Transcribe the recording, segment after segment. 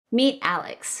Meet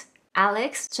Alex.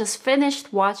 Alex just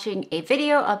finished watching a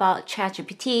video about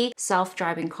ChatGPT,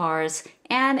 self-driving cars,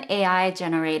 and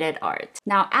AI-generated art.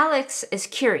 Now, Alex is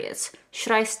curious.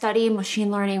 Should I study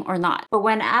machine learning or not? But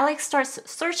when Alex starts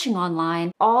searching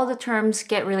online, all the terms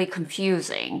get really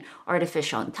confusing.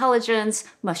 Artificial intelligence,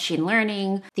 machine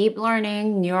learning, deep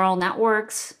learning, neural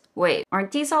networks. Wait,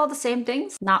 aren't these all the same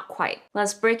things? Not quite.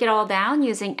 Let's break it all down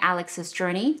using Alex's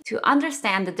journey to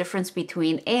understand the difference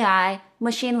between AI,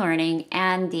 machine learning,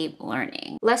 and deep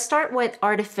learning. Let's start with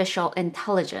artificial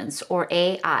intelligence, or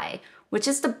AI, which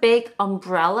is the big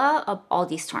umbrella of all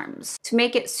these terms. To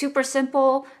make it super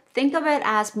simple, think of it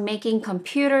as making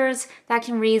computers that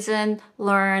can reason,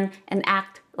 learn, and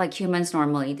act like humans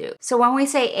normally do. So when we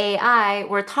say AI,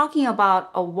 we're talking about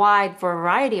a wide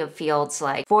variety of fields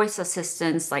like voice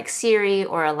assistants like Siri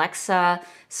or Alexa,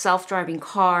 self-driving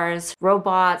cars,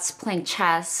 robots, playing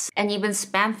chess, and even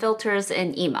spam filters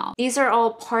in email. These are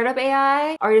all part of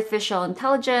AI. Artificial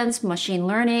intelligence, machine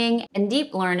learning, and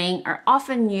deep learning are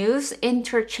often used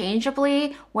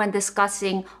interchangeably when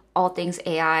discussing all things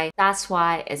AI. That's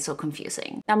why it's so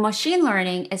confusing. Now, machine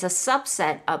learning is a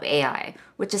subset of AI,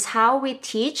 which is how we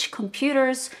teach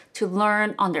computers to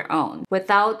learn on their own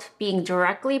without being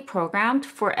directly programmed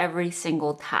for every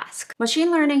single task.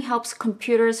 Machine learning helps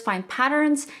computers find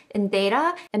patterns in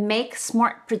data and make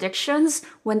smart predictions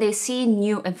when they see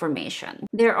new information.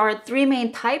 There are three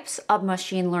main types of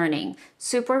machine learning: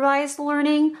 supervised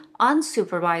learning,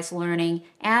 unsupervised learning,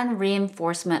 and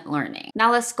reinforcement learning.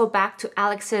 Now let's go back to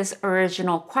Alex's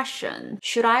original question.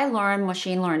 Should I learn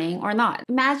machine learning or not?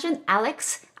 Imagine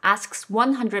Alex asks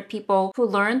 100 people who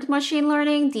learned machine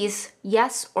learning these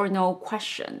yes or no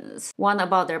questions. 1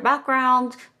 about their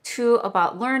background, 2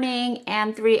 about learning,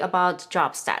 and 3 about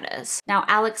job status. Now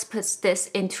Alex puts this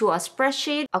into a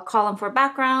spreadsheet, a column for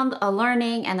background, a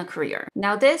learning, and a career.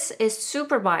 Now this is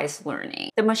supervised learning.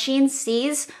 The machine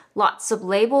sees lots of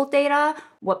labeled data,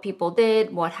 what people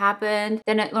did, what happened.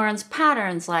 Then it learns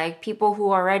patterns like people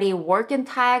who already work in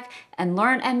tech and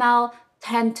learn ML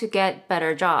tend to get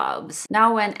better jobs.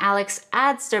 Now when Alex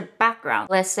adds their background,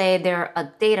 let's say they're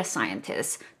a data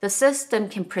scientist, the system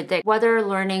can predict whether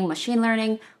learning machine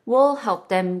learning will help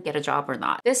them get a job or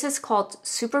not. This is called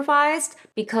supervised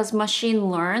because machine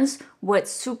learns with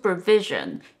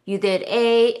supervision. You did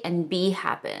A and B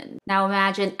happened. Now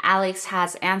imagine Alex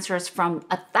has answers from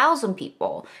 1,000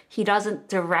 people. He doesn't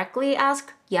directly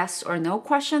ask yes or no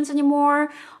questions anymore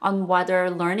on whether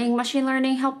learning machine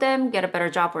learning helped them get a better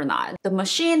job or not. The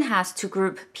machine has to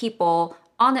group people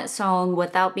on its own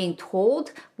without being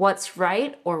told what's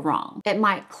right or wrong. It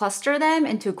might cluster them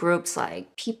into groups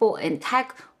like people in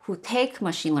tech who take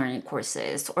machine learning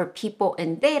courses, or people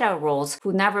in data roles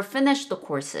who never finish the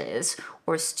courses,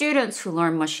 or students who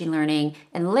learn machine learning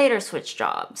and later switch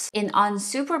jobs. In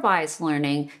unsupervised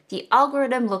learning, the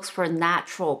algorithm looks for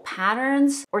natural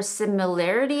patterns or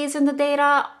similarities in the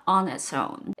data on its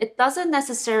own. It doesn't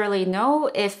necessarily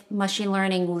know if machine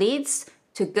learning leads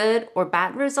to good or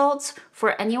bad results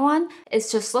for anyone.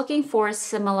 It's just looking for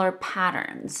similar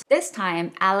patterns. This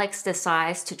time, Alex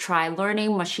decides to try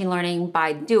learning machine learning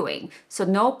by doing. So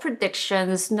no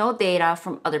predictions, no data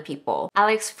from other people.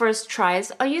 Alex first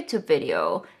tries a YouTube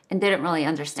video and didn't really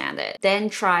understand it. Then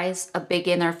tries a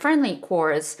beginner-friendly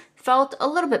course, felt a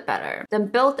little bit better, then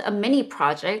built a mini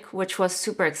project, which was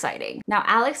super exciting. Now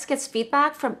Alex gets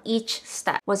feedback from each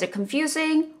step. Was it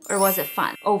confusing or was it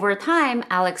fun? Over time,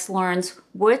 Alex learns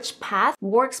which path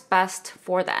works best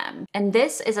for them. And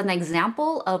this is an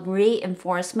example of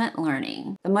reinforcement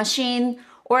learning. The machine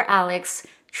or Alex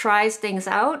tries things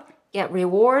out, get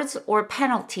rewards or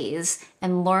penalties,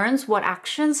 and learns what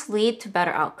actions lead to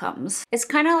better outcomes. It's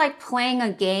kind of like playing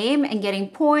a game and getting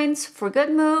points for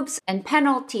good moves and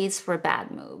penalties for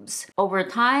bad moves. Over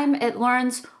time, it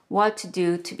learns what to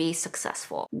do to be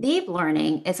successful. Deep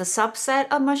learning is a subset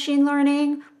of machine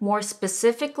learning, more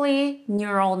specifically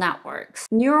neural networks.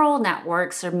 Neural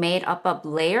networks are made up of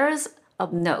layers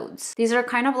of nodes. These are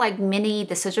kind of like mini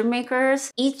decision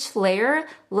makers. Each layer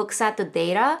looks at the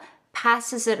data,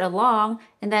 passes it along,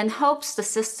 and then helps the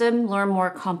system learn more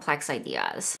complex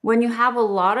ideas. When you have a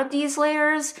lot of these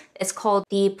layers, it's called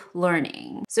deep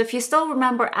learning. So if you still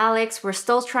remember Alex, we're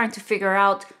still trying to figure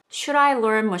out, should I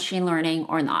learn machine learning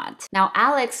or not? Now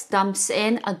Alex dumps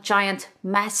in a giant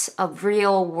mess of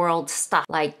real world stuff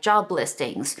like job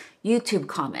listings, YouTube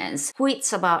comments,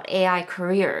 tweets about AI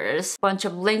careers, bunch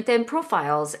of LinkedIn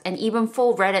profiles, and even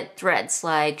full Reddit threads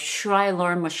like, should I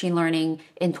learn machine learning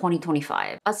in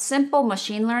 2025? A simple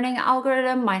machine learning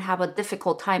algorithm might have a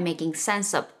difficult time making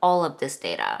sense of all of this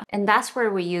data. And that's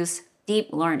where we use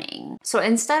deep learning. So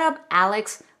instead of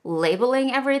Alex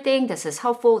labeling everything. This is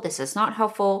helpful, this is not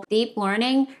helpful. Deep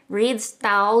learning reads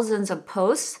thousands of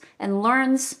posts and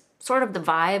learns sort of the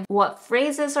vibe. What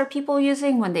phrases are people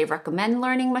using when they recommend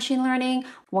learning machine learning?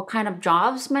 What kind of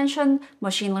jobs mention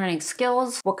machine learning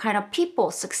skills? What kind of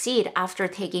people succeed after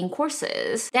taking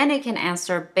courses? Then it can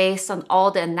answer based on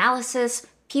all the analysis.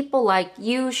 People like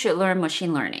you should learn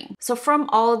machine learning. So from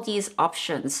all these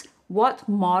options, what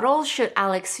model should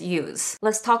Alex use?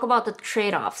 Let's talk about the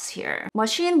trade-offs here.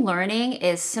 Machine learning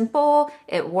is simple,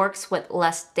 it works with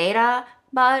less data,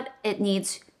 but it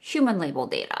needs human label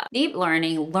data. Deep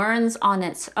learning learns on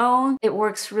its own. It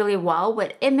works really well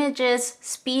with images,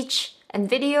 speech, and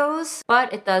videos,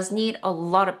 but it does need a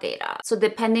lot of data. So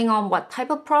depending on what type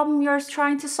of problem you're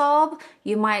trying to solve,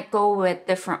 you might go with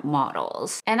different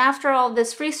models. And after all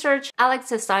this research, Alex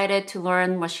decided to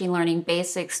learn machine learning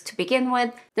basics to begin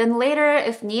with. Then later,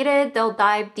 if needed, they'll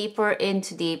dive deeper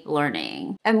into deep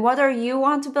learning. And whether you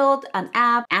want to build an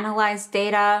app, analyze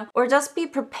data, or just be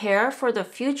prepared for the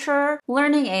future,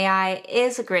 learning AI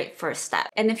is a great first step.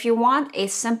 And if you want a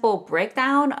simple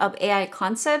breakdown of AI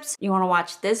concepts, you want to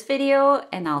watch this video,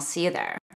 and I'll see you there.